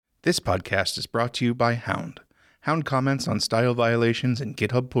This podcast is brought to you by Hound. Hound comments on style violations and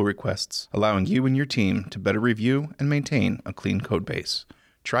GitHub pull requests, allowing you and your team to better review and maintain a clean code base.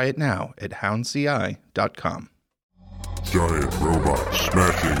 Try it now at houndci.com. Giant robots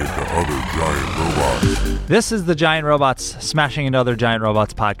smashing into other giant robots. This is the Giant Robots Smashing into Other Giant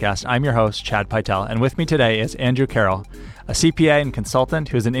Robots podcast. I'm your host, Chad Pytel, and with me today is Andrew Carroll, a CPA and consultant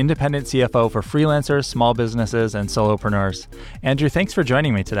who is an independent CFO for freelancers, small businesses, and solopreneurs. Andrew, thanks for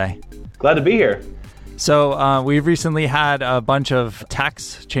joining me today. Glad to be here. So we've recently had a bunch of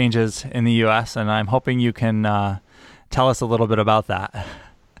tax changes in the U.S., and I'm hoping you can tell us a little bit about that.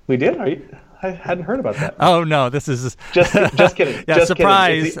 We did? I hadn't heard about that. Oh, no, this is... Just kidding. Yeah, just surprise.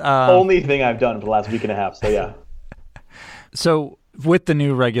 Kidding. It's the only thing I've done for the last week and a half, so yeah. So with the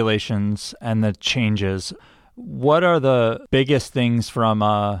new regulations and the changes, what are the biggest things from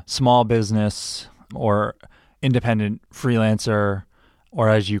a small business or independent freelancer, or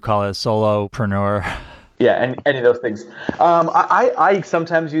as you call it, solopreneur? Yeah, and any of those things. I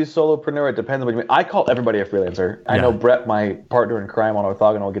sometimes use solopreneur. It depends on what you mean. I call everybody a freelancer. I know Brett, my partner in crime on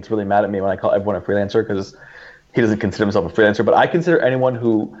Orthogonal, gets really mad at me when I call everyone a freelancer because he doesn't consider himself a freelancer. But I consider anyone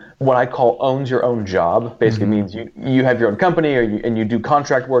who, what I call owns your own job, basically means you have your own company and you do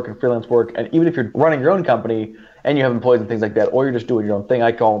contract work and freelance work. And even if you're running your own company and you have employees and things like that, or you're just doing your own thing,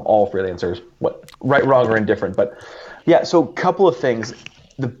 I call them all freelancers, right, wrong, or indifferent. But yeah, so a couple of things.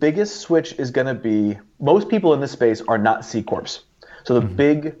 The biggest switch is going to be, most people in this space are not C Corps. So the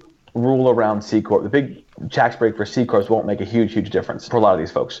big rule around C Corp, the big tax break for C Corps won't make a huge difference for a lot of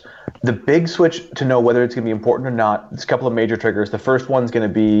these folks. The big switch to know whether it's going to be important or not, there's a couple of major triggers. The first one's going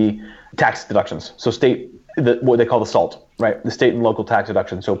to be tax deductions. So what they call the SALT, right? The state and local tax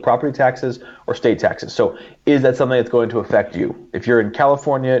deduction. So property taxes or state taxes. So is that something that's going to affect you? If you're in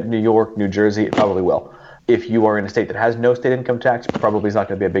California, New York, New Jersey, it probably will. If you are in a state that has no state income tax, probably is not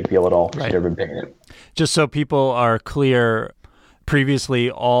going to be a big deal at all because you've never been paying it. Just so people are clear,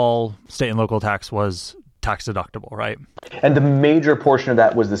 previously all state and local tax was tax deductible, right? And the major portion of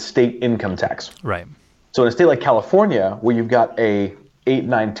that was the state income tax. Right. So in a state like California, where you've got a 8,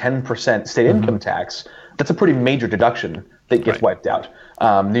 9, 10% state income tax, that's a pretty major deduction that gets wiped out.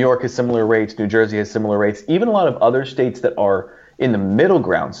 New York has similar rates. New Jersey has similar rates. Even a lot of other states that are in the middle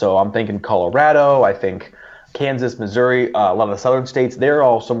ground. So I'm thinking Colorado, I think Kansas, Missouri, a lot of the southern states, they're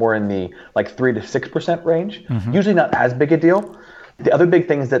all somewhere in the 3 to 6% range. Usually not as big a deal. The other big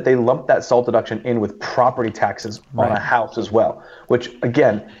thing is that they lump that SALT deduction in with property taxes on a house as well, which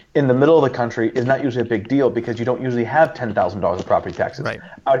again, in the middle of the country is not usually a big deal because you don't usually have $10,000 of property taxes. Right.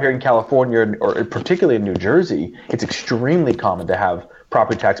 Out here in California, or particularly in New Jersey, it's extremely common to have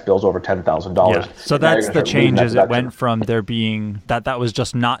property tax bills over $10,000. Yeah. So that's the changes. It went from there being that was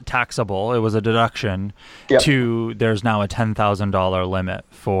just not taxable, it was a deduction, to there's now a $10,000 limit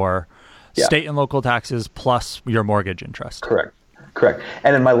for state and local taxes plus your mortgage interest. Correct.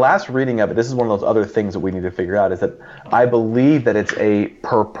 And in my last reading of it, this is one of those other things that we need to figure out, is that I believe that it's a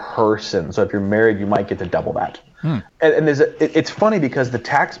per person. So if you're married, you might get to double that. And it's funny because the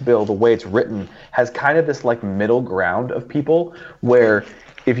tax bill, the way it's written, has kind of this middle ground of people where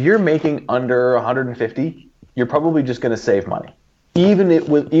if you're making under 150, you're probably just going to save money. Even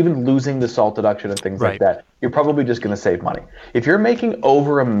losing the SALT deduction and things like that, you're probably just going to save money. If you're making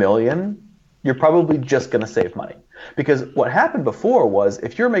over $1 million, you're probably just going to save money. Because what happened before was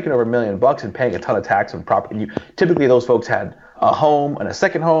if you're making over $1 million and paying a ton of tax on property, typically those folks had a home and a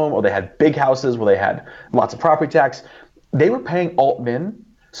second home, or they had big houses where they had lots of property tax. They were paying alt-min,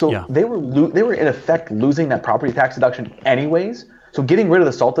 so they were in effect losing that property tax deduction anyways. So getting rid of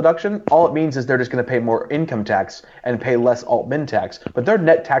the SALT deduction, all it means is they're just going to pay more income tax and pay less alt-min tax, but their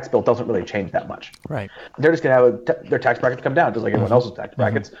net tax bill doesn't really change that much. Right. They're just going to have their tax brackets come down, just like everyone else's tax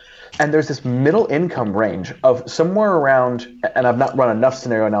brackets. And there's this middle income range of somewhere around, and I've not run enough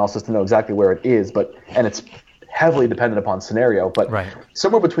scenario analysis to know exactly where it is, and it's heavily dependent upon scenario, but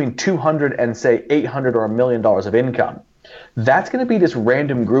somewhere between 200 and say 800 or $1 million of income. That's going to be this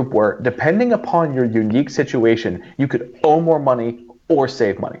random group where, depending upon your unique situation, you could owe more money or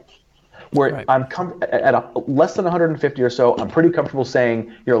save money. Where I'm at less than 150 or so, I'm pretty comfortable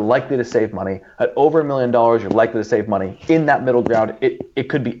saying you're likely to save money. At over $1 million, you're likely to save money. In that middle ground, it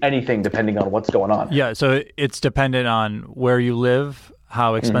could be anything depending on what's going on. Yeah, so it's dependent on where you live,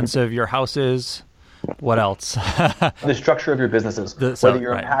 how expensive your house is, what else? The structure of your businesses, whether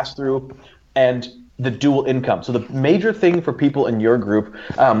you're a pass-through. And the dual income. So the major thing for people in your group,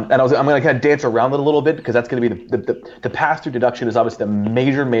 I'm going to kind of dance around it a little bit because that's going to be the pass-through deduction is obviously the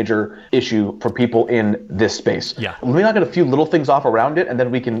major issue for people in this space. Yeah. Let me knock a few little things off around it, and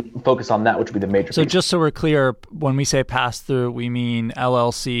then we can focus on that, which would be the major So piece. just so we're clear, when we say pass-through, we mean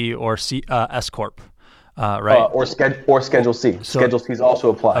LLC or S-Corp. Right? Or Schedule C. Schedule C is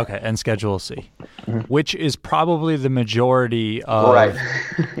also applied. Okay, and Schedule C, which is probably the majority of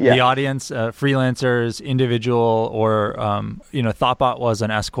Yeah. the audience, freelancers, individual, or Thoughtbot was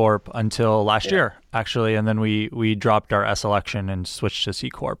an S Corp until last year, actually, and then we dropped our S election and switched to C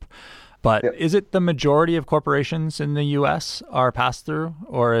Corp. But is it the majority of corporations in the U.S. are pass-through,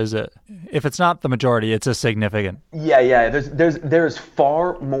 or is it? If it's not the majority, it's a significant. Yeah. There's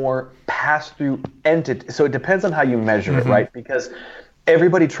far more pass-through entities. So it depends on how you measure it, right? Because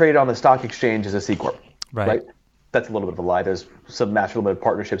everybody traded on the stock exchange is a C Corp, right? That's a little bit of a lie. There's some matched little bit of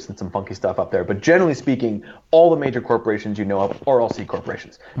partnerships and some funky stuff up there. But generally speaking, all the major corporations you know of are all C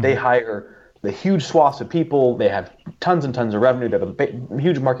corporations. They hire the huge swaths of people, they have tons and tons of revenue, they have a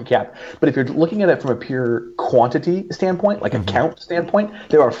huge market cap. But if you're looking at it from a pure quantity standpoint, like a count standpoint,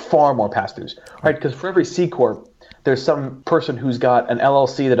 there are far more pass-throughs, right? Because for every C Corp, there's some person who's got an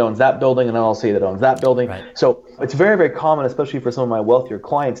LLC that owns that building, an LLC that owns that building. Right. So it's very, very common, especially for some of my wealthier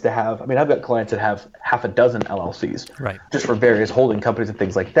clients, to have, I've got clients that have half a dozen LLCs, right, just for various holding companies and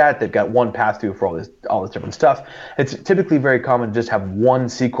things like that. They've got one pass-through for all this different stuff. It's typically very common to just have one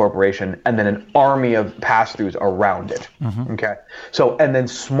C corporation and then an army of pass-throughs around it. Okay. So, and then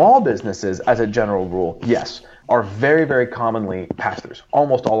small businesses, as a general rule, yes, are very, very commonly pass-throughs.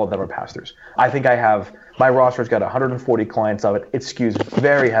 Almost all of them are pass-throughs. I think my roster's got 140 clients of it. It skews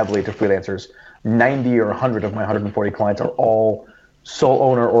very heavily to freelancers. 90 or 100 of my 140 clients are all sole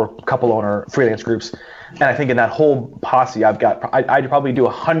owner or couple owner freelance groups. And I think in that whole posse, I'd probably do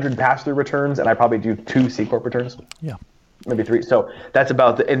 100 pass-through returns, and I probably do 2 C Corp returns. Yeah. Maybe 3. So that's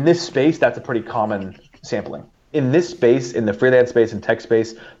in this space, that's a pretty common sampling. In this space, in the freelance space and tech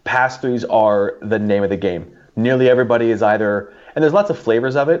space, pass-throughs are the name of the game. Nearly everybody is either, and there's lots of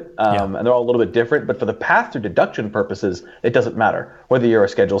flavors of it, and they're all a little bit different, but for the path through deduction purposes, it doesn't matter. Whether you're a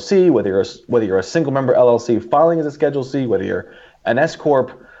Schedule C, whether you're a single member LLC filing as a Schedule C, whether you're an S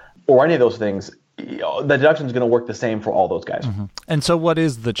Corp, or any of those things, the deduction is going to work the same for all those guys. And so what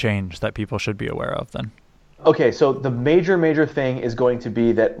is the change that people should be aware of then? Okay, so the major thing is going to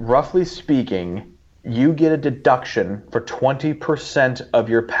be that, roughly speaking, you get a deduction for 20% of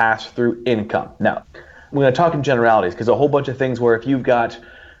your pass-through income. Now, I'm going to talk in generalities, because a whole bunch of things where if you've got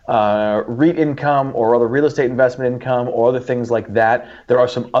REIT income or other real estate investment income or other things like that, there are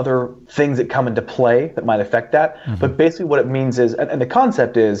some other things that come into play that might affect that. But basically what it means is, and the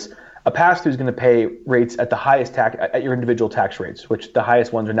concept is, a pass-through is going to pay rates at the highest tax, at your individual tax rates, which the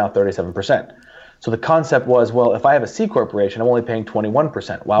highest ones are now 37%. So the concept was, well, if I have a C corporation, I'm only paying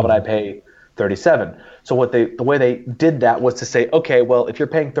 21%. Why would I pay 37? So the way they did that was to say, okay, well, if you're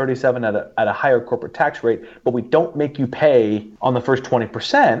paying 37 at a higher corporate tax rate, but we don't make you pay on the first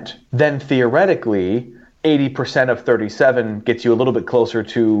 20%, then theoretically 80% of 37 gets you a little bit closer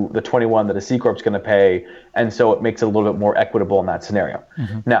to the 21 that a C Corp's going to pay, and so it makes it a little bit more equitable in that scenario.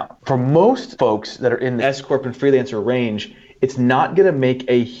 Now, for most folks that are in the S Corp and freelancer range, it's not going to make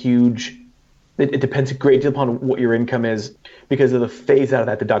a huge, it depends a great deal upon what your income is because of the phase out of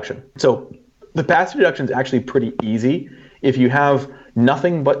that deduction. So the pass-through deduction is actually pretty easy. If you have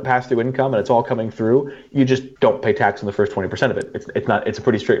nothing but pass-through income and it's all coming through, you just don't pay tax on the first 20% of it. It's a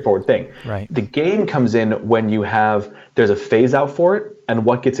pretty straightforward thing. Right. The game comes in when there's a phase out for it and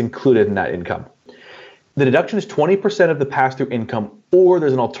what gets included in that income. The deduction is 20% of the pass-through income, or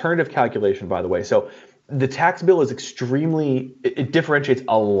there's an alternative calculation, by the way. So the tax bill is it differentiates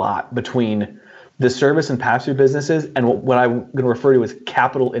a lot between the service and pass-through businesses and what I'm going to refer to as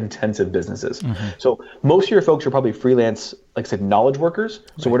capital-intensive businesses. So most of your folks are probably freelance, like I said, knowledge workers.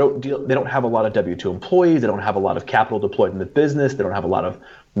 So they don't have a lot of W-2 employees. They don't have a lot of capital deployed in the business. They don't have a lot of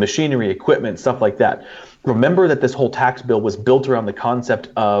machinery, equipment, stuff like that. Remember that this whole tax bill was built around the concept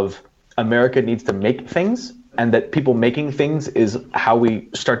of America needs to make things, and that people making things is how we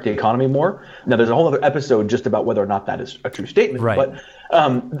start the economy more. Now, there's a whole other episode just about whether or not that is a true statement. Right. But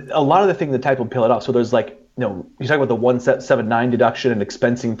a lot of the things the type will peel it off. So there's you talk about the 179 deduction and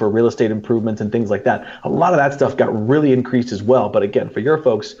expensing for real estate improvements and things like that. A lot of that stuff got really increased as well. But again, for your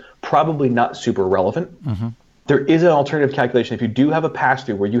folks, probably not super relevant. There is an alternative calculation. If you do have a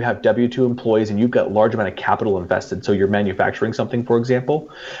pass-through where you have W-2 employees and you've got a large amount of capital invested, so you're manufacturing something, for example,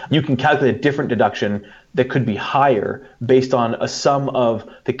 you can calculate a different deduction that could be higher based on a sum of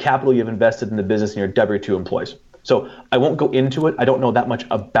the capital you've invested in the business and your W-2 employees. So I won't go into it. I don't know that much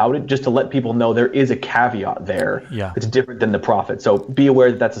about it, just to let people know there is a caveat there. Yeah. It's different than the profit. So be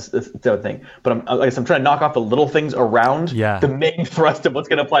aware that that's the other thing. But I'm trying to knock off the little things around the main thrust of what's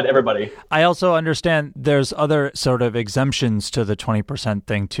going to apply to everybody. I also understand there's other sort of exemptions to the 20%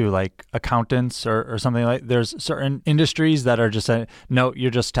 thing too, like accountants or something like. There's certain industries that are just saying, no, you're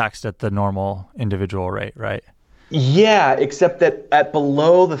just taxed at the normal individual rate, right? Yeah, except that at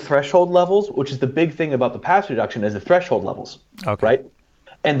below the threshold levels, which is the big thing about the pass-through deduction, is the threshold levels, right?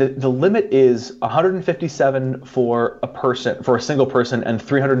 And the limit is 157 for a single person, and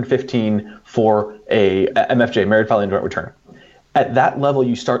 315 for a MFJ, married filing joint return. At that level,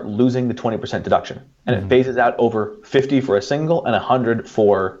 you start losing the 20% deduction, and it phases out over 50 for a single and 100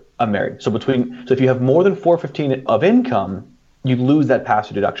 for a married. So if you have more than 415 of income, you lose that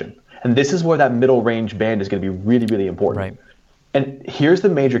pass-through deduction. And this is where that middle range band is going to be really, really important. Right. And here's the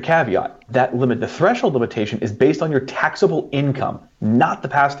major caveat. That the threshold limitation is based on your taxable income, not the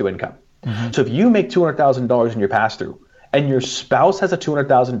pass-through income. Mm-hmm. So if you make $200,000 in your pass-through and your spouse has a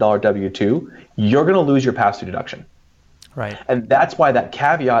 $200,000 W-2, you're going to lose your pass-through deduction. Right. And that's why that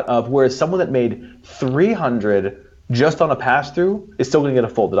caveat of whereas someone that made $300 just on a pass-through is still going to get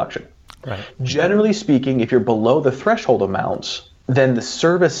a full deduction. Right. Generally speaking, if you're below the threshold amounts, then the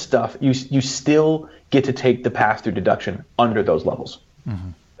service stuff, you still get to take the pass-through deduction under those levels. Mm-hmm.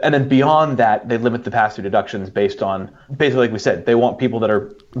 And then beyond that, they limit the pass-through deductions based on, basically like we said, they want people that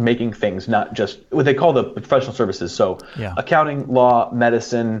are making things, not just what they call the professional services. So accounting, law,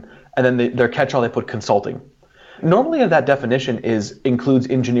 medicine, and then their catch-all, they put consulting. Normally that definition includes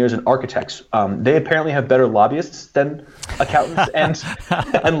engineers and architects. They apparently have better lobbyists than accountants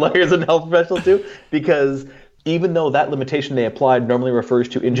and lawyers and health professionals do, because even though that limitation they applied normally refers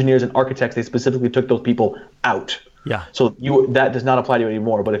to engineers and architects, they specifically took those people out. Yeah. So that does not apply to you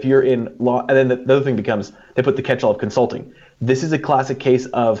anymore. But if you're in law, and then the other thing becomes they put the catch-all of consulting. This is a classic case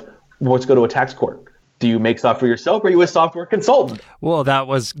of let's go to a tax court. Do you make software yourself, or are you a software consultant? Well, that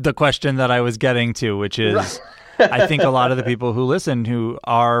was the question that I was getting to, which is I think a lot of the people who listen who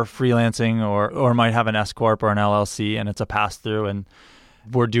are freelancing or might have an S Corp or an LLC and it's a pass-through and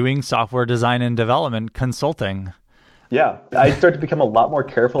we're doing software design and development consulting. Yeah. I start to become a lot more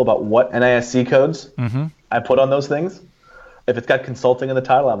careful about what NISC codes I put on those things. If it's got consulting in the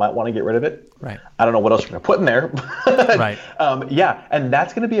title, I might want to get rid of it. Right. I don't know what else you're going to put in there. Right. Yeah. And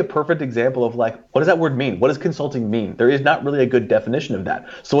that's going to be a perfect example of like, what does that word mean? What does consulting mean? There is not really a good definition of that.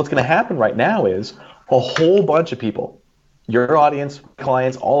 So what's going to happen right now is a whole bunch of people, your audience,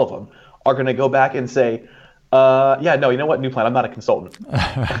 clients, all of them, are going to go back and say, yeah, no, you know what, New Plan, I'm not a consultant.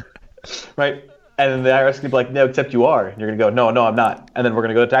 Right? And then the IRS is going to be like, no, except you are. And you're going to go, no, I'm not. And then we're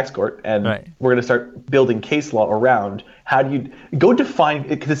going to go to tax court and we're going to start building case law around how do you go define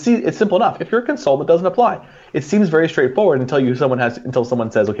it, because it's simple enough. If you're a consultant, it doesn't apply. It seems very straightforward until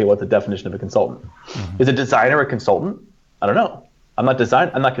someone says, okay, what's the definition of a consultant? Mm-hmm. Is a designer a consultant? I don't know. I'm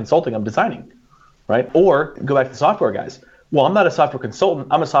not consulting, I'm designing. Right? Or go back to the software guys. Well, I'm not a software consultant.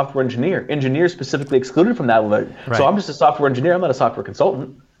 I'm a software engineer. Engineers specifically excluded from that alert. Right. So I'm just a software engineer. I'm not a software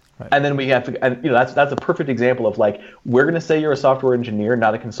consultant. Right. And then we have to, and that's a perfect example of like, we're going to say you're a software engineer,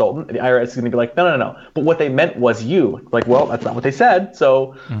 not a consultant. And the IRS is going to be like, no. But what they meant was you. Like, well, that's not what they said.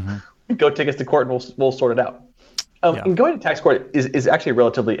 So go take us to court and we'll sort it out. And going to tax court is actually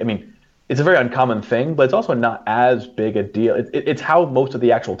relatively, I mean, it's a very uncommon thing, but it's also not as big a deal. It's how most of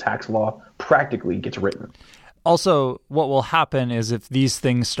the actual tax law practically gets written. Also, what will happen is if these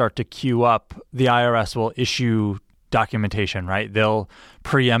things start to queue up, the IRS will issue documentation, right? They'll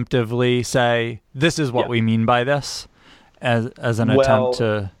preemptively say, this is what we mean by this as an attempt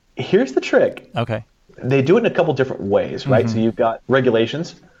to... Here's the trick. Okay. They do it in a couple different ways, right? So you've got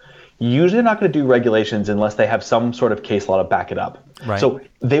regulations. Usually they're not going to do regulations unless they have some sort of case law to back it up. Right. So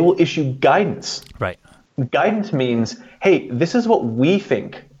they will issue guidance. Right. Guidance means, hey, this is what we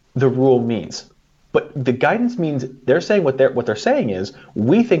think the rule means. But the guidance means they're saying what they're saying is,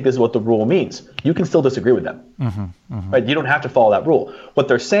 we think this is what the rule means. You can still disagree with them. Right? You don't have to follow that rule. What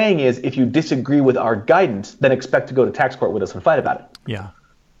they're saying is, if you disagree with our guidance, then expect to go to tax court with us and fight about it. Yeah.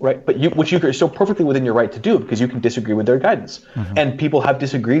 Right, but which you are so perfectly within your right to do because you can disagree with their guidance. And people have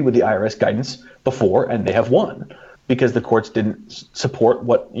disagreed with the IRS guidance before, and they have won because the courts didn't support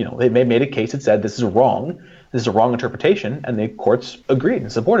what, they made a case that said this is wrong, this is a wrong interpretation, and the courts agreed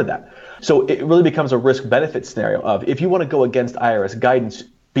and supported that. So it really becomes a risk-benefit scenario of if you want to go against IRS guidance,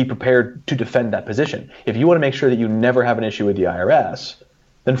 be prepared to defend that position. If you want to make sure that you never have an issue with the IRS,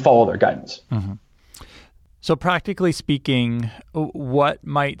 then follow their guidance. So practically speaking, what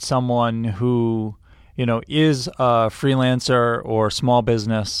might someone who, is a freelancer or small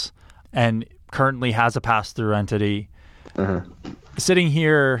business and currently has a pass-through entity. Sitting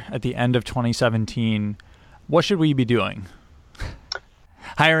here at the end of 2017, what should we be doing?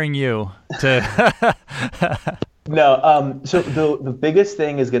 Hiring you to... No, so the biggest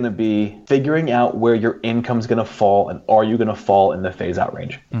thing is going to be figuring out where your income's going to fall, and are you going to fall in the phase-out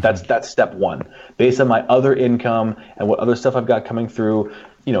range? That's step one. Based on my other income and what other stuff I've got coming through,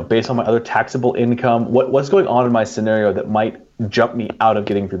 based on my other taxable income, what's going on in my scenario that might jump me out of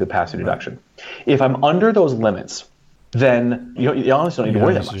getting through the pass-through deduction. If I'm under those limits, then you honestly don't need to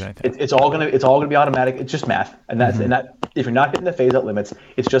worry that much. It's all gonna be automatic. It's just math, and that if you're not hitting the phase-out limits,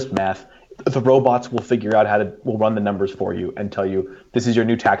 it's just math. The robots will figure out will run the numbers for you and tell you this is your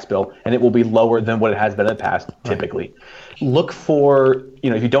new tax bill, and it will be lower than what it has been in the past, typically. Look for,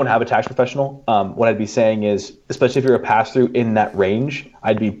 if you don't have a tax professional, what I'd be saying is, especially if you're a pass-through in that range,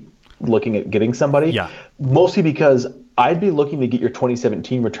 I'd be looking at getting somebody. Yeah. Mostly because I'd be looking to get your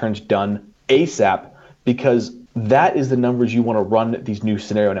 2017 returns done ASAP, because that is the numbers you want to run these new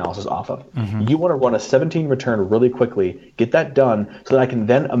scenario analysis off of. You want to run a 17 return really quickly, get that done, so that I can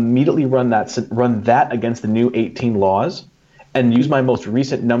then immediately run that against the new 18 laws and use my most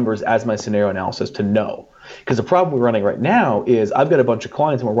recent numbers as my scenario analysis to know. Because the problem we're running right now is I've got a bunch of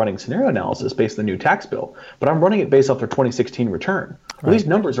clients and we're running scenario analysis based on the new tax bill, but I'm running it based off their 2016 return. Well, these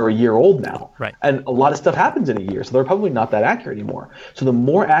numbers are a year old now, and a lot of stuff happens in a year, so they're probably not that accurate anymore. So the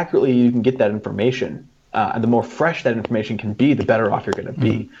more accurately you can get that information, and the more fresh that information can be, the better off you're going to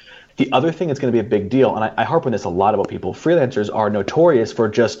be. The other thing that's going to be a big deal, and I harp on this a lot about people, freelancers are notorious for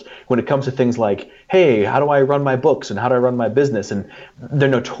just, when it comes to things like, hey, how do I run my books and how do I run my business? And they're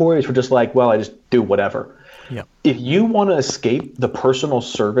notorious for just like, well, I just do whatever. Yep. If you want to escape the personal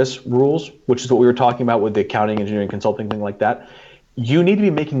service rules, which is what we were talking about with the accounting, engineering, consulting, thing like that, you need to be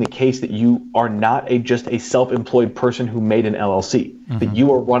making the case that you are not just a self-employed person who made an LLC, that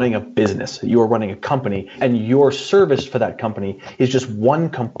you are running a business, that you are running a company, and your service for that company is just one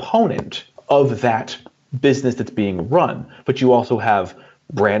component of that business that's being run. But you also have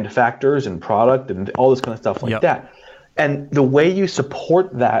brand factors and product and all this kind of stuff like that. And the way you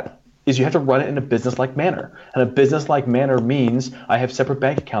support that is you have to run it in a business-like manner. And a business-like manner means I have separate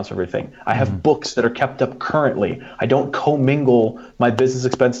bank accounts for everything. I have books that are kept up currently. I don't commingle my business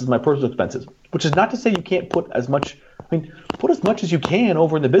expenses and my personal expenses, which is not to say you can't put as much as you can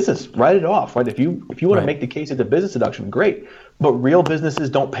over in the business. Write it off, right? If you want to make the case it's a business deduction, great. But real businesses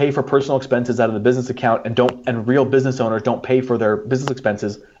don't pay for personal expenses out of the business account, and real business owners don't pay for their business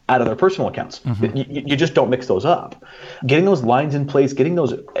expenses out of their personal accounts. You just don't mix those up. Getting those lines in place,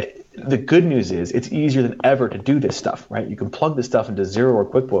 the good news is it's easier than ever to do this stuff, right? You can plug this stuff into Xero or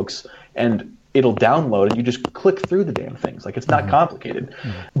QuickBooks and it'll download and you just click through the damn things. Like, it's not complicated.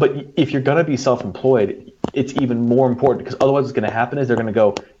 But if you're going to be self-employed, it's even more important, because otherwise what's going to happen is they're going to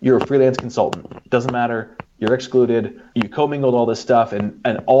go, you're a freelance consultant. It doesn't matter. You're excluded. You commingled all this stuff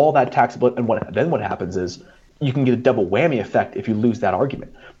and all that taxable. And then what happens is you can get a double whammy effect if you lose that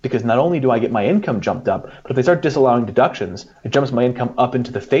argument. Because not only do I get my income jumped up, but if they start disallowing deductions, it jumps my income up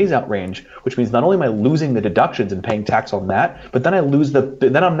into the phase-out range, which means not only am I losing the deductions and paying tax on that, but then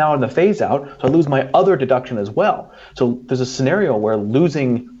then I'm now in the phase-out, so I lose my other deduction as well. So there's a scenario where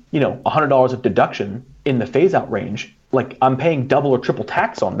losing, $100 of deduction in the phase-out range, like I'm paying double or triple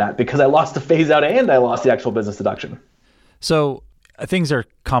tax on that because I lost the phase-out and I lost the actual business deduction. So things are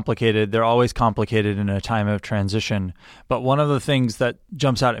complicated. They're always complicated in a time of transition. But one of the things that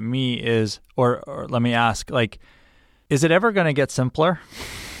jumps out at me is, or let me ask, is it ever going to get simpler?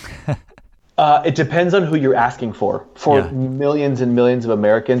 It depends on who you're asking for. For millions and millions of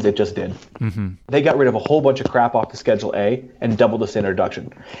Americans, it just did. They got rid of a whole bunch of crap off the Schedule A and doubled the standard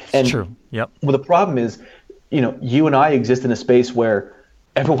deduction. And true. Yep. Well, the problem is, you and I exist in a space where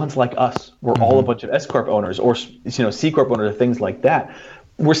everyone's like us. We're all a bunch of S Corp owners or C Corp owners or things like that.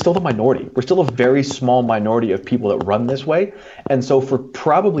 We're still the minority. We're still a very small minority of people that run this way. And so for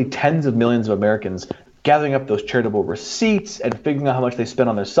probably tens of millions of Americans, gathering up those charitable receipts and figuring out how much they spend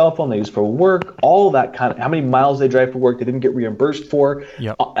on their cell phone they use for work, all that kind of, how many miles they drive for work they didn't get reimbursed for.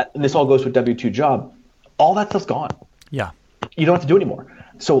 Yep. And this all goes to a W-2 job. All that stuff's gone. Yeah. You don't have to do it anymore.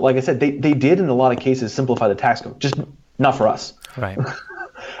 So like I said, they did in a lot of cases simplify the tax code, just not for us. Right.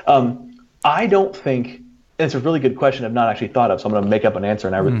 I don't think, and it's a really good question I've not actually thought of, so I'm going to make up an answer,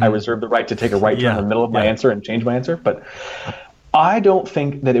 and I reserve the right to take a right turn in the middle of my answer and change my answer. But I don't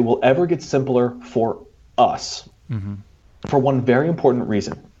think that it will ever get simpler for us for one very important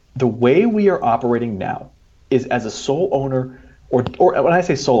reason. The way we are operating now is as a sole owner, or when I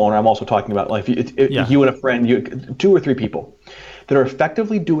say sole owner, I'm also talking about like if you and a friend, 2 or 3 people. that are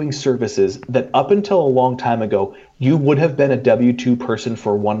effectively doing services that up until a long time ago, you would have been a W-2 person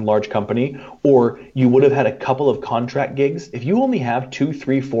for one large company, or you would have had a couple of contract gigs. If you only have 2,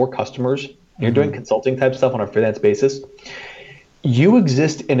 3, 4 customers, you're doing consulting type stuff on a freelance basis, you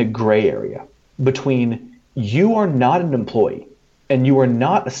exist in a gray area between you are not an employee and you are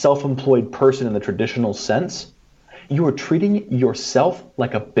not a self-employed person in the traditional sense. You are treating yourself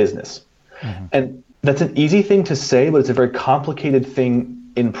like a business. And that's an easy thing to say, but it's a very complicated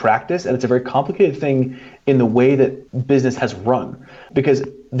thing in practice, and it's a very complicated thing in the way that business has run. Because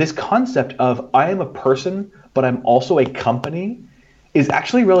this concept of I am a person, but I'm also a company is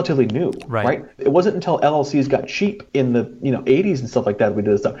actually relatively new, right? It wasn't until LLCs got cheap in the 80s and stuff like that we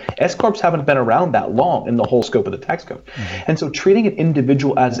did this stuff. S corps haven't been around that long in the whole scope of the tax code. And so treating an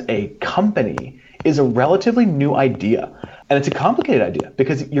individual as a company is a relatively new idea. And it's a complicated idea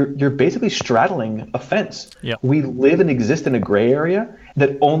because you're basically straddling a fence. We live and exist in a gray area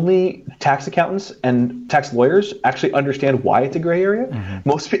that only tax accountants and tax lawyers actually understand why it's a gray area.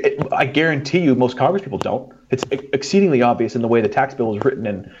 I guarantee you most Congress people don't. It's exceedingly obvious in the way the tax bill is written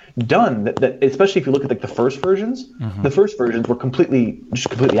and done that especially if you look at like the first versions, the first versions were completely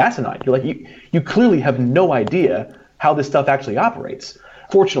asinine. You're like, you clearly have no idea how this stuff actually operates.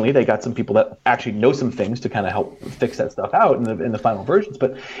 Fortunately, they got some people that actually know some things to kind of help fix that stuff out in the final versions.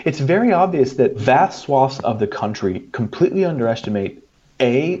 But it's very obvious that vast swaths of the country completely underestimate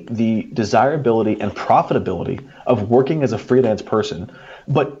the desirability and profitability of working as a freelance person,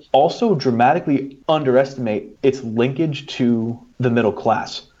 but also dramatically underestimate its linkage to the middle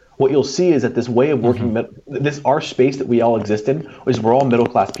class. What you'll see is that this way of working, our space that we all exist in, is we're all middle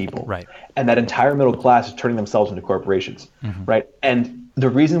class people, and that entire middle class is turning themselves into corporations, right? And the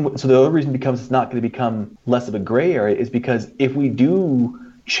other reason becomes it's not going to become less of a gray area is because if we do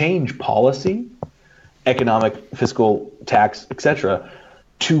change policy, economic, fiscal, tax, etc.,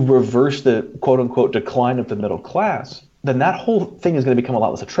 to reverse the quote unquote decline of the middle class, then that whole thing is going to become a lot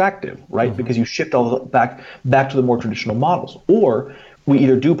less attractive, right? Because you shift all back to the more traditional models. Or we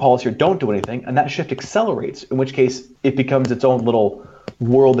either do policy or don't do anything, and that shift accelerates, in which case it becomes its own little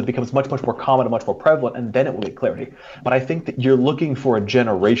world that becomes much, much more common and much more prevalent, and then it will get clarity. But I think that you're looking for a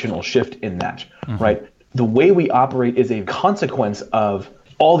generational shift in that, right? The way we operate is a consequence of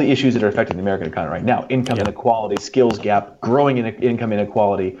all the issues that are affecting the American economy right now: income inequality, skills gap, growing income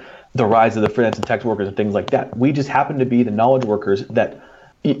inequality, the rise of the freelance and tech workers and things like that. We just happen to be the knowledge workers that,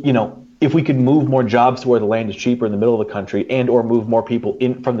 if we could move more jobs to where the land is cheaper in the middle of the country and or move more people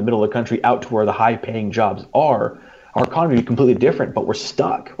in from the middle of the country out to where the high paying jobs are, our economy would be completely different, but we're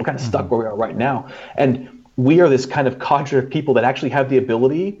stuck. We're kind of stuck where we are right now. And we are this kind of cadre of people that actually have the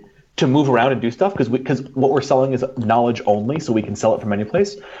ability to move around and do stuff because what we're selling is knowledge only, so we can sell it from any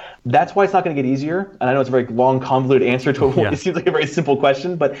place. That's why it's not going to get easier. And I know it's a very long, convoluted answer to it seems like a very simple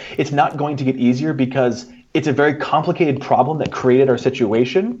question, but it's not going to get easier because it's a very complicated problem that created our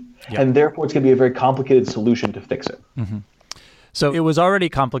situation, and therefore it's going to be a very complicated solution to fix it. So it was already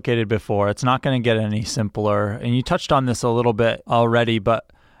complicated before. It's not going to get any simpler. And you touched on this a little bit already, but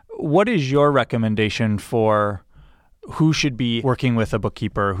what is your recommendation for who should be working with a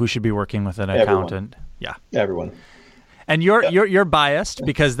bookkeeper, who should be working with an accountant? Everyone. And you're biased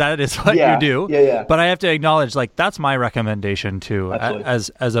because that is what you do. But I have to acknowledge, that's my recommendation too.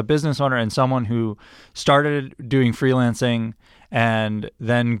 As a business owner and someone who started doing freelancing and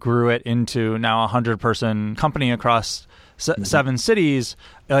then grew it into now a 100-person company across 7 cities.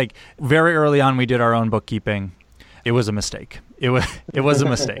 Very early on, we did our own bookkeeping. It was a mistake. It was a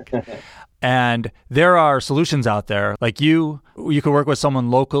mistake. And there are solutions out there. Like you could work with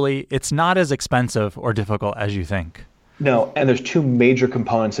someone locally. It's not as expensive or difficult as you think. No, and there's 2 major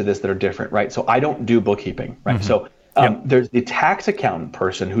components to this that are different, right? So I don't do bookkeeping, right? So there's the tax accountant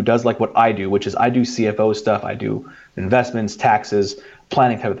person who does what I do, which is I do CFO stuff, I do investments, taxes,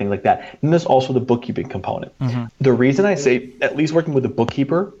 planning type of thing like that. And there's also the bookkeeping component. The reason I say at least working with a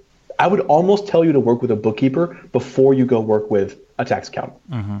bookkeeper, I would almost tell you to work with a bookkeeper before you go work with a tax accountant,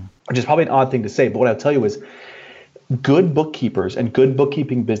 which is probably an odd thing to say. But what I'll tell you is good bookkeepers and good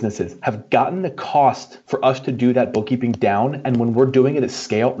bookkeeping businesses have gotten the cost for us to do that bookkeeping down. And when we're doing it at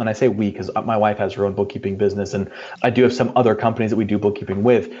scale, and I say we because my wife has her own bookkeeping business and I do have some other companies that we do bookkeeping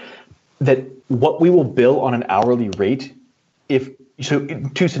with, that what we will bill on an hourly rate, if So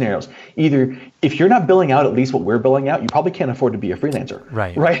two scenarios. Either if you're not billing out at least what we're billing out, you probably can't afford to be a freelancer.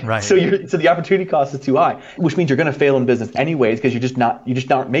 Right. So the opportunity cost is too high, which means you're going to fail in business anyways because you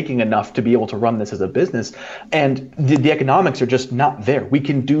just aren't making enough to be able to run this as a business. And the economics are just not there. We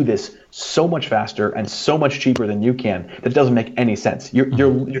can do this so much faster and so much cheaper than you can that it doesn't make any sense.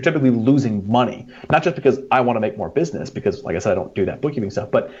 You're typically losing money, not just because I want to make more business, because like I said, I don't do that bookkeeping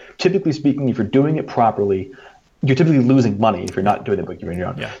stuff, but typically speaking, if you're doing it properly, you're typically losing money if you're not doing the bookkeeping on your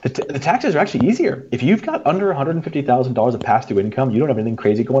own. Yeah. The taxes are actually easier. If you've got under $150,000 of pass-through income, you don't have anything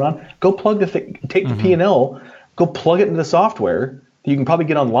crazy going on, go plug the thing, take the P&L, go plug it into the software that you can probably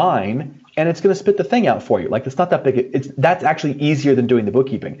get online, and it's going to spit the thing out for you. Like, it's not that big. That's actually easier than doing the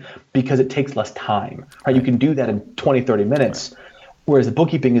bookkeeping because it takes less time. Right? You can do that in 20, 30 minutes, whereas the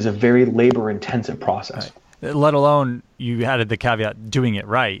bookkeeping is a very labor-intensive process. Right. Let alone, you added the caveat, doing it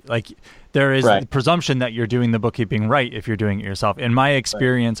right. Like, there is the presumption that you're doing the bookkeeping right if you're doing it yourself. In my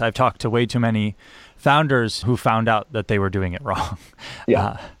experience, I've talked to way too many founders who found out that they were doing it wrong.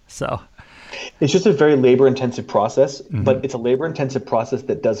 So it's just a very labor-intensive process, but it's a labor-intensive process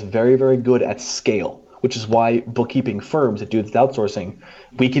that does very, very good at scale, which is why bookkeeping firms that do this outsourcing,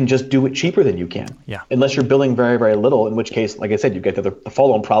 we can just do it cheaper than you can. Yeah. Unless you're billing very, very little, in which case, like I said, you get the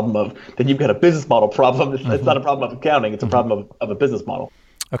follow-on problem of then you've got a business model problem. It's not a problem of accounting, it's a problem of a business model.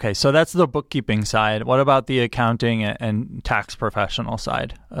 Okay, so that's the bookkeeping side. What about the accounting and tax professional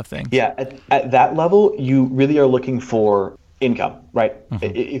side of things? Yeah, at that level, you really are looking for income, right?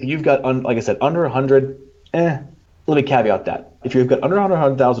 If you've got, like I said, under 100, let me caveat that. If you've got under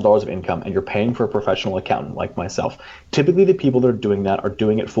 $100,000 of income and you're paying for a professional accountant like myself, typically the people that are doing that are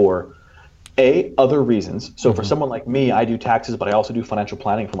doing it for other reasons. So for someone like me, I do taxes, but I also do financial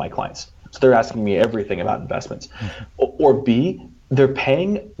planning for my clients. So they're asking me everything about investments. Or B, they're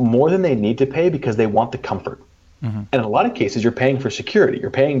paying more than they need to pay because they want the comfort. And in a lot of cases, you're paying for security. You're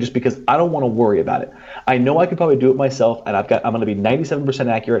paying just because I don't want to worry about it. I know I could probably do it myself, and I'm going to be 97%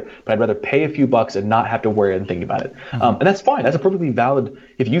 accurate, but I'd rather pay a few bucks and not have to worry and think about it. And that's fine. That's a perfectly valid.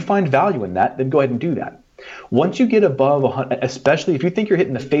 If you find value in that, then go ahead and do that. Once you get above 100, especially if you think you're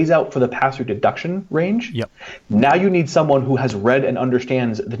hitting the phase out for the pass-through deduction range, now you need someone who has read and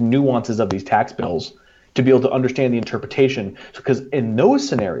understands the nuances of these tax bills to be able to understand the interpretation. Because in those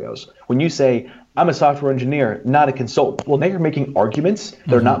scenarios, when you say, I'm a software engineer, not a consultant, well, now you're making arguments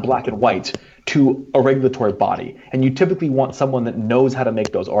that are not black and white to a regulatory body. And you typically want someone that knows how to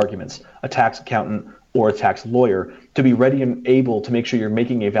make those arguments, a tax accountant or a tax lawyer, to be ready and able to make sure you're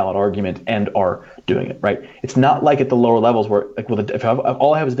making a valid argument and are doing it, right? It's not like at the lower levels where, like, if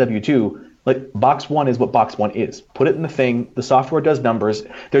all I have is W-2, like, box one is what box one is. Put it in the thing. The software does numbers.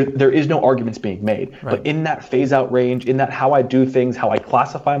 There is no arguments being made. Right. But in that phase out range, in that how I do things, how I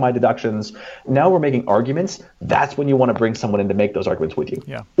classify my deductions, now we're making arguments. That's when you want to bring someone in to make those arguments with you.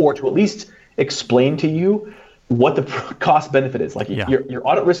 Yeah. Or to at least explain to you what the cost benefit is. Like, your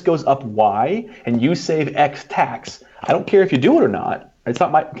audit risk goes up Y and you save X tax. I don't care if you do it or not. It's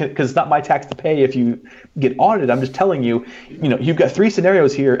not because it's not my tax to pay if you get audited. I'm just telling you, you've got three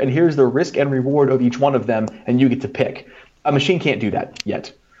scenarios here, and here's the risk and reward of each one of them, and you get to pick. A machine can't do that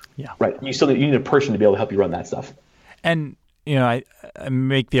yet. Yeah. Right. You need a person to be able to help you run that stuff. And I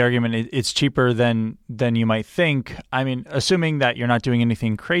make the argument it's cheaper than you might think. I mean, assuming that you're not doing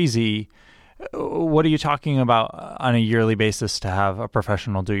anything crazy, what are you talking about on a yearly basis to have a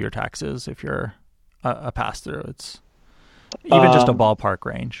professional do your taxes if you're a pass-through? It's even just a ballpark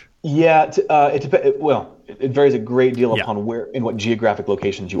range. Yeah, it depends. Well, it varies a great deal upon where in what geographic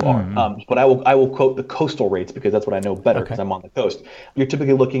locations you are. But I will quote the coastal rates because that's what I know better because I'm on the coast. You're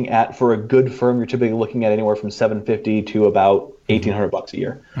typically looking at, for a good firm, you're typically looking at anywhere from $750 to about $1,800 a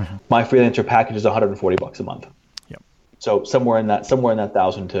year. My freelancer package is $140 a month. Yep. So somewhere in that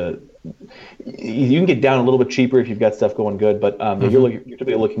 1,000 to. You can get down a little bit cheaper if you've got stuff going good, but you're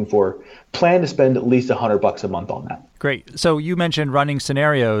typically looking for plan to spend at least $100 a month on that. Great. So you mentioned running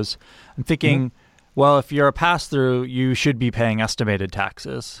scenarios. I'm thinking, well, if you're a pass-through, you should be paying estimated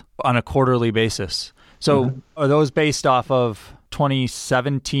taxes on a quarterly basis. So are those based off of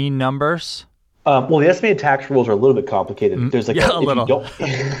 2017 numbers? Well, the estimated tax rules are a little bit complicated. There's if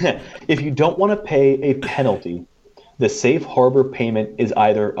you don't want to pay a penalty, the safe harbor payment is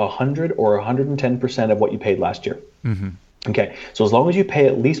either 100 or 110% of what you paid last year. Okay, so as long as you pay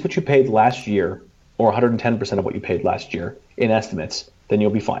at least what you paid last year, or 110% of what you paid last year in estimates, then you'll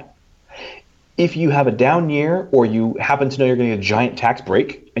be fine. If you have a down year, or you happen to know you're going to get a giant tax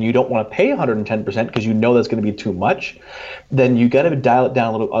break, and you don't want to pay 110% because you know that's going to be too much, then you got to dial it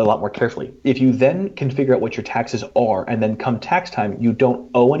down a lot more carefully. If you then can figure out what your taxes are, and then come tax time, you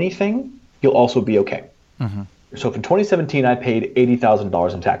don't owe anything, you'll also be okay. So if in 2017 I paid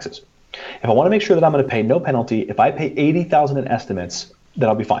 $80,000 in taxes, if I want to make sure that I'm going to pay no penalty, if I pay $80,000 in estimates, then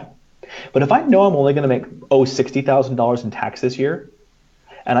I'll be fine. But if I know I'm only going to owe $60,000 in tax this year,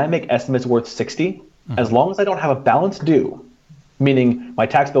 and I make estimates worth 60, as long as I don't have a balance due, meaning my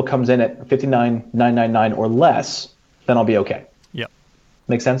tax bill comes in at $59,999 or less, then I'll be okay. Yep.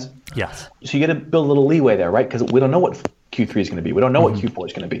 Make sense? Yes. So you got to build a little leeway there, right? Because we don't know what Q3 is going to be. We don't know what Q4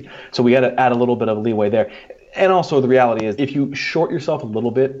 is going to be. So we got to add a little bit of leeway there. And also the reality is if you short yourself a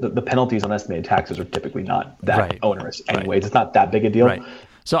little bit, the penalties on estimated taxes are typically not that onerous anyways. Right. It's not that big a deal. Right.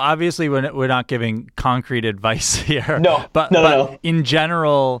 So obviously we're not giving concrete advice here. No. But in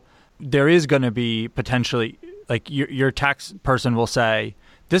general, there is going to be potentially, like your tax person will say,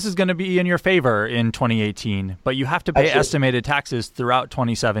 this is going to be in your favor in 2018, but you have to pay estimated taxes throughout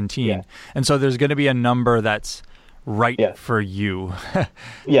 2017. Yeah. And so there's going to be a number that's right for you.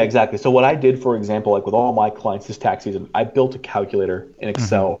 Yeah, exactly. So what I did, for example, like with all my clients this tax season, I built a calculator in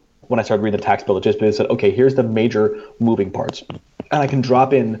Excel when I started reading the tax bill. It just basically said, okay, here's the major moving parts. And I can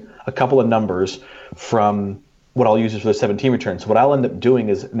drop in a couple of numbers from what I'll use is for the 17 return. So what I'll end up doing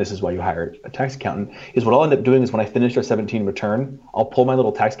is, and this is why you hire a tax accountant, is what I'll end up doing is when I finish our 17 return, I'll pull my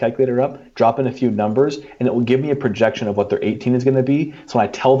little tax calculator up, drop in a few numbers, and it will give me a projection of what their 18 is going to be. So when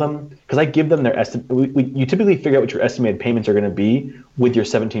I tell them, because I give them their estimate, you typically figure out what your estimated payments are going to be with your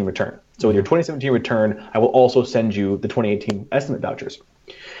 17 return. So with your 2017 return, I will also send you the 2018 estimate vouchers.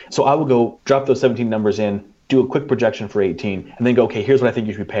 So I will go drop those 17 numbers in, do a quick projection for 18, and then go, okay, here's what I think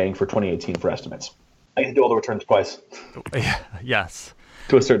you should be paying for 2018 for estimates. I can do all the returns twice. Yes.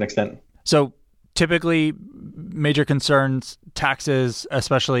 To a certain extent. So typically major concerns, taxes,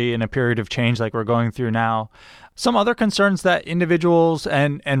 especially in a period of change like we're going through now. Some other concerns that individuals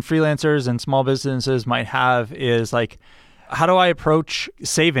and freelancers and small businesses might have is like, how do I approach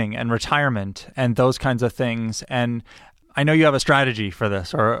saving and retirement and those kinds of things? And I know you have a strategy for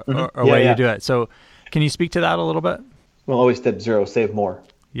this or a way you do it. So can you speak to that a little bit? Well, always step zero, save more.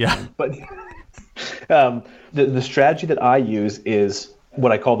 Yeah. But the strategy that I use is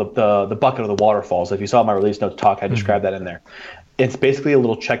what I call the bucket of the waterfalls. If you saw my release notes talk, I described that in there. It's basically a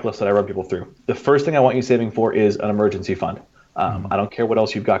little checklist that I run people through. The first thing I want you saving for is an emergency fund. I don't care what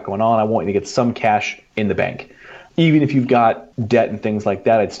else you've got going on. I want you to get some cash in the bank. Even if you've got debt and things like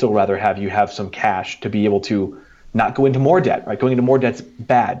that, I'd still rather have you have some cash to be able to not go into more debt, right? Going into more debt's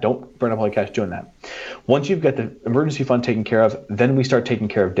bad. Don't burn up all your cash doing that. Once you've got the emergency fund taken care of, then we start taking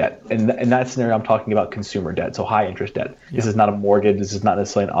care of debt. And in that scenario, I'm talking about consumer debt, so high interest debt. Yeah. This is not a mortgage. This is not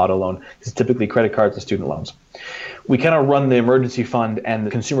necessarily an auto loan. This is typically credit cards and student loans. We kind of run the emergency fund and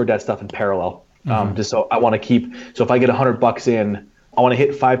the consumer debt stuff in parallel. Just so I want to keep, so if I get $100 in, I want to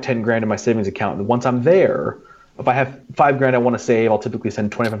hit $5,000-10,000 in my savings account. And once I'm there, if I have $5,000 I want to save, I'll typically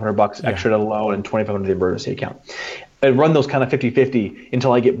send $2,500 extra to the loan and $2,500 to the emergency account. I run those kind of 50-50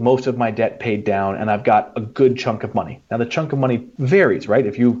 until I get most of my debt paid down and I've got a good chunk of money. Now the chunk of money varies, right?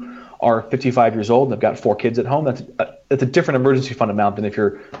 If you are 55 years old and have got 4 kids at home, that's a different emergency fund amount than if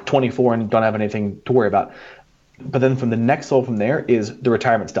you're 24 and don't have anything to worry about. But then from the next level from there is the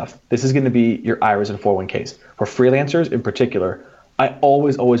retirement stuff. This is going to be your IRAs and 401ks. For freelancers in particular, I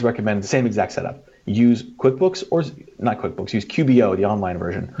always recommend the same exact setup. Use QuickBooks or not QuickBooks, use QBO, the online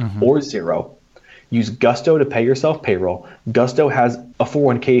version, or Xero. Use Gusto to pay yourself payroll. Gusto has a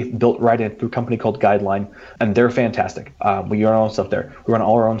 401k built right in through a company called Guideline, and they're fantastic. We run our own stuff there. We run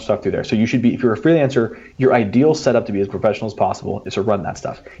all our own stuff through there. So you should be, if you're a freelancer, your ideal setup to be as professional as possible is to run that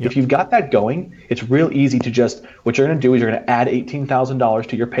stuff. Yep. If you've got that going, it's real easy to just, what you're going to do is you're going to add $18,000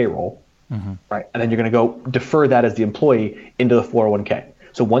 to your payroll, right? And then you're going to go defer that as the employee into the 401k.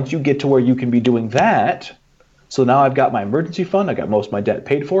 So once you get to where you can be doing that, so now I've got my emergency fund, I got most of my debt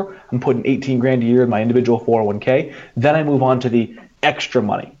paid for, I'm putting $18,000 a year in my individual 401k, then I move on to the extra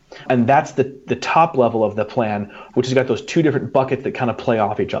money. And that's the top level of the plan, which has got those 2 different buckets that kind of play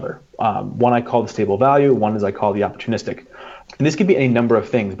off each other. One I call the stable value, one is I call the opportunistic. And this could be any number of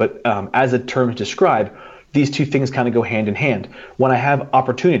things, but as the terms describe, these 2 things kind of go hand in hand. When I have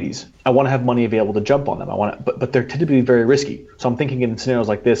opportunities, I want to have money available to jump on them. But they're typically very risky. So I'm thinking in scenarios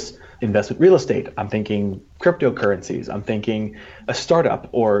like this, investment real estate. I'm thinking cryptocurrencies. I'm thinking a startup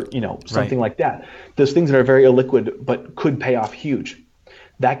or something like that. Those things that are very illiquid but could pay off huge.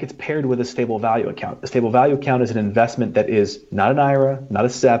 That gets paired with a stable value account. A stable value account is an investment that is not an IRA, not a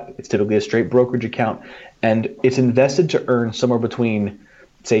SEP. It's typically a straight brokerage account, and it's invested to earn somewhere between,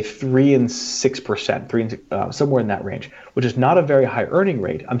 say, 3 and 6%, somewhere in that range, which is not a very high earning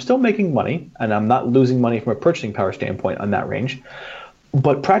rate. I'm still making money, and I'm not losing money from a purchasing power standpoint on that range.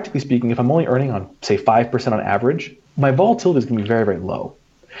 But practically speaking, if I'm only earning on, say, 5% on average, my volatility is going to be very, very low.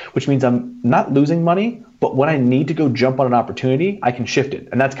 which means I'm not losing money, but when I need to go jump on an opportunity, I can shift it.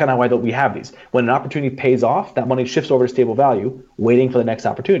 And that's kind of why we have these. When an opportunity pays off, that money shifts over to stable value, waiting for the next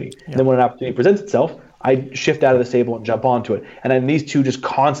opportunity. And then when an opportunity presents itself, I shift out of the stable and jump onto it. And then these two just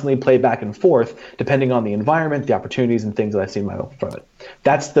constantly play back and forth, depending on the environment, the opportunities, and things that I see in my front of it.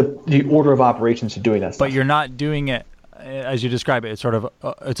 That's the order of operations to doing that stuff. But you're not doing it, as you describe it, it's sort of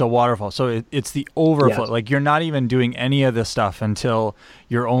it's a waterfall. So it's the overflow. Yes. Like you're not even doing any of this stuff until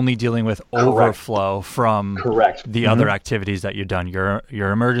you're only dealing with overflow from the other activities that you've done. Your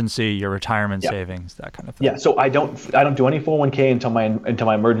emergency, your retirement savings, that kind of thing. Yeah. So I don't do any 401k until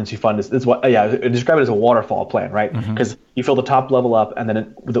my emergency fund is what I describe it as a waterfall plan, right? Because you fill the top level up, and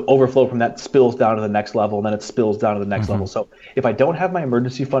then the overflow from that spills down to the next level, and then it spills down to the next level. So if I don't have my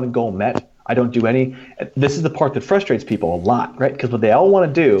emergency fund goal met, I don't do any. This is the part that frustrates people a lot, right? Because what they all want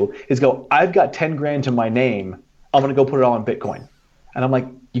to do is go, I've got 10 grand to my name. I'm going to go put it all in Bitcoin. And I'm like,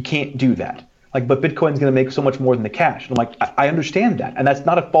 you can't do that. Like, but Bitcoin's going to make so much more than the cash. And I'm like, I understand that. And that's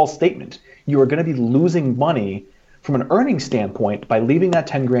not a false statement. You are going to be losing money from an earnings standpoint by leaving that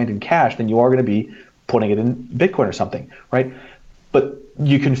 10 grand in cash than you are going to be putting it in Bitcoin or something, right? But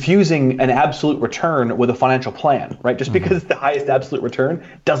you're confusing an absolute return with a financial plan, right? Just because it's the highest absolute return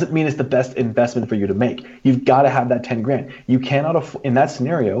doesn't mean it's the best investment for you to make. You've got to have that 10 grand. You cannot, in that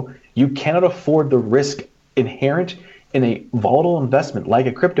scenario, you cannot afford the risk inherent in a volatile investment like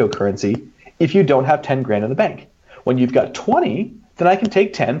a cryptocurrency if you don't have 10 grand in the bank. When you've got 20, then I can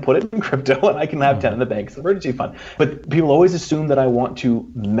take 10, put it in crypto, and I can have 10 in the bank. It's an emergency fund. But people always assume that I want to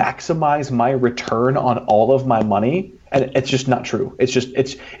maximize my return on all of my money. And it's just not true. It's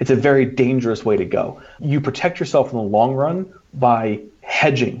a very dangerous way to go. You protect yourself in the long run by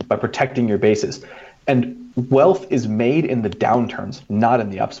hedging, by protecting your bases. And wealth is made in the downturns, not in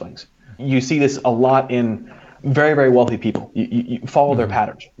the upswings. You see this a lot in very, very wealthy people. You follow their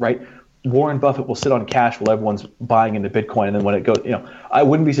patterns, right? Warren Buffett will sit on cash while everyone's buying into Bitcoin, and then when it goes, I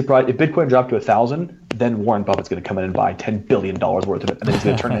wouldn't be surprised if Bitcoin dropped to 1,000. Then Warren Buffett's going to come in and buy $10 billion worth of it, and then he's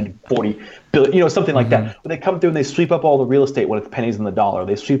going to turn it into 40 billion, something like that. When they come through and they sweep up all the real estate when it's pennies on the dollar,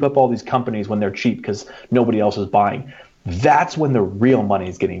 they sweep up all these companies when they're cheap because nobody else is buying. That's when the real money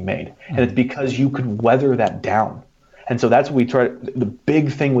is getting made, and it's because you could weather that down. And so that's what we try. The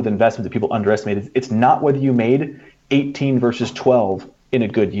big thing with investments that people underestimate is it's not whether you made 18 versus 12 in a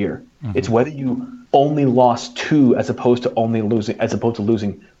good year. It's whether you only lost 2 as opposed to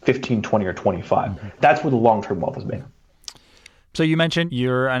losing 15, 20, or 25. That's where the long-term wealth is made. So you mentioned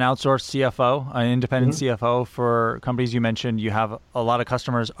you're an outsourced CFO, an independent CFO for companies. You mentioned you have a lot of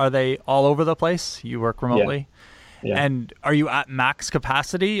customers. Are they all over the place? You work remotely? Yeah. And are you at max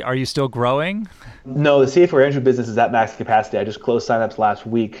capacity? Are you still growing? No, the CFO Andrew business is at max capacity. I just closed signups last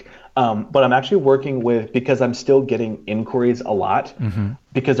week. But I'm actually working because I'm still getting inquiries a lot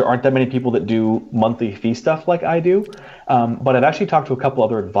because there aren't that many people that do monthly fee stuff like I do. But I've actually talked to a couple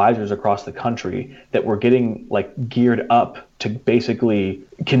other advisors across the country that we're getting geared up to basically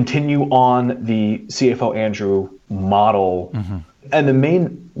continue on the CFO Andrew model. And the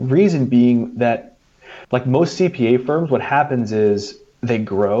main reason being that most CPA firms, what happens is they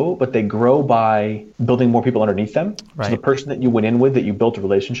grow, but they grow by building more people underneath them. Right. So the person that you went in with, that you built a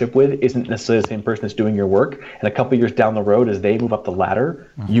relationship with, isn't necessarily the same person that's doing your work. And a couple of years down the road, as they move up the ladder,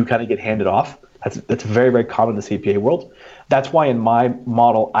 you kind of get handed off. That's very, very common in the CPA world. That's why in my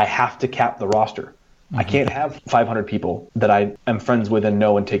model, I have to cap the roster. I can't have 500 people that I am friends with and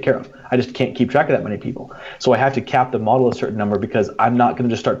know and take care of. I just can't keep track of that many people. So I have to cap the model a certain number because I'm not going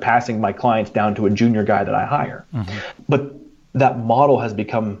to just start passing my clients down to a junior guy that I hire. But that model has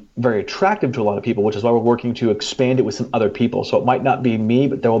become very attractive to a lot of people, which is why we're working to expand it with some other people. So it might not be me,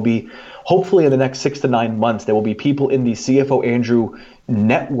 but there will be, hopefully in the next 6 to 9 months, there will be people in the CFO Andrew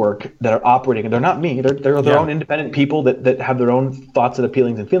network that are operating. And they're not me. They're their own independent people that have their own thoughts and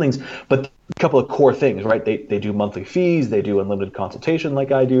feelings and feelings. But a couple of core things, right? They do monthly fees. They do unlimited consultation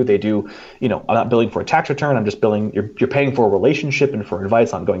like I do. They do, I'm not billing for a tax return. I'm just billing, you're paying for a relationship and for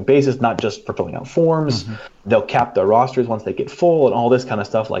advice on ongoing basis, not just for filling out forms. They'll cap their rosters once they get full and all this kind of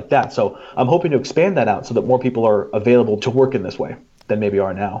stuff like that. So I'm hoping to expand that out so that more people are available to work in this way than maybe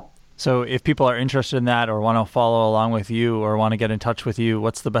are now. So if people are interested in that or want to follow along with you or want to get in touch with you,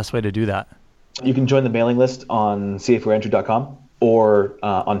 what's the best way to do that? You can join the mailing list on cfoandrew.com or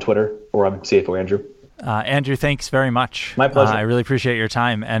on Twitter, or I'm CFO Andrew. Andrew, thanks very much. My pleasure. I really appreciate your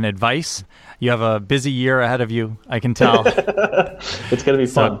time and advice. You have a busy year ahead of you, I can tell. It's going to be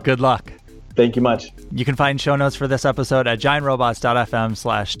fun. So good luck. Thank you much. You can find show notes for this episode at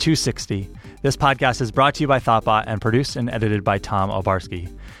giantrobots.fm/260. This podcast is brought to you by Thoughtbot and produced and edited by Tom Obarski.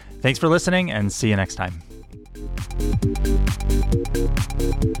 Thanks for listening, and see you next time.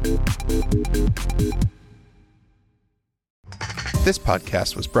 This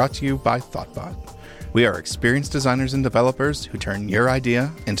podcast was brought to you by Thoughtbot. We are experienced designers and developers who turn your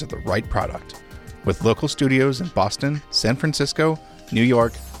idea into the right product. With local studios in Boston, San Francisco, New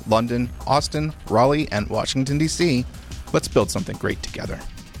York, London, Austin, Raleigh, and Washington, D.C., let's build something great together.